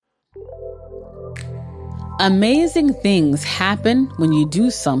Amazing things happen when you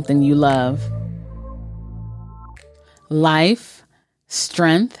do something you love. Life,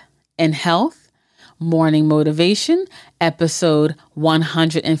 Strength, and Health, Morning Motivation, episode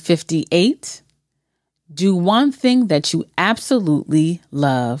 158. Do one thing that you absolutely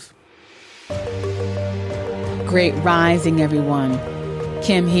love. Great rising, everyone.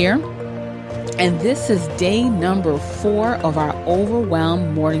 Kim here. And this is day number 4 of our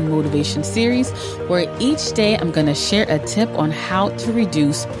Overwhelm Morning Motivation series, where each day I'm going to share a tip on how to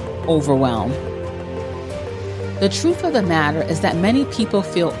reduce overwhelm. The truth of the matter is that many people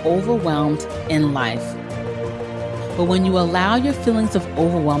feel overwhelmed in life. But when you allow your feelings of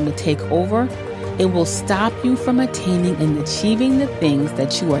overwhelm to take over, it will stop you from attaining and achieving the things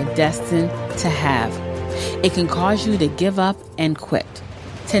that you are destined to have. It can cause you to give up and quit,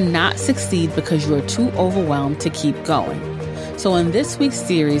 to not succeed because you are too overwhelmed to keep going. So in this week's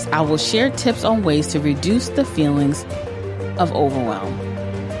series, I will share tips on ways to reduce the feelings of overwhelm.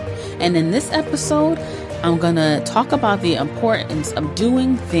 And in this episode, I'm going to talk about the importance of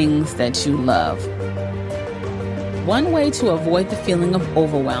doing things that you love. One way to avoid the feeling of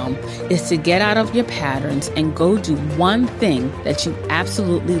overwhelm is to get out of your patterns and go do one thing that you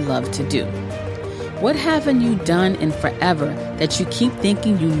absolutely love to do. What haven't you done in forever that you keep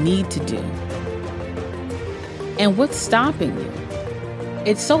thinking you need to do? And what's stopping you?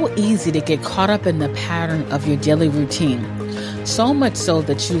 It's so easy to get caught up in the pattern of your daily routine, so much so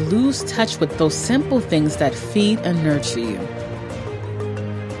that you lose touch with those simple things that feed and nurture you.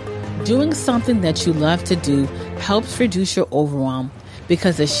 Doing something that you love to do helps reduce your overwhelm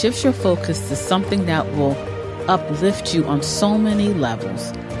because it shifts your focus to something that will uplift you on so many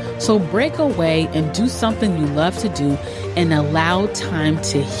levels. So break away and do something you love to do and allow time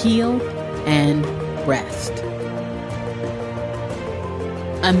to heal and rest.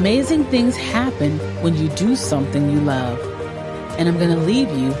 Amazing things happen when you do something you love. And I'm going to leave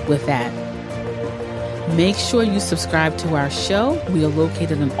you with that. Make sure you subscribe to our show. We are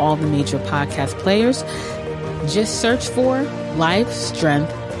located on all the major podcast players. Just search for Life,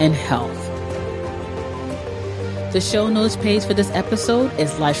 Strength, and Health. The show notes page for this episode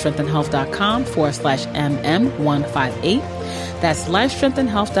is lifestrengthandhealth.com/MM158. That's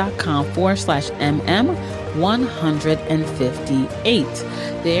lifestrengthandhealth.com/MM158.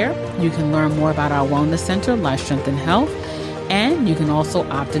 There, you can learn more about our wellness center, Life Strength and Health, and you can also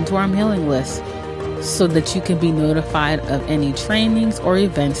opt into our mailing list so that you can be notified of any trainings or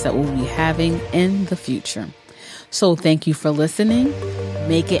events that we'll be having in the future. So thank you for listening.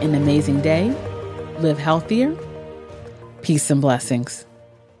 Make it an amazing day. Live healthier. Peace and blessings.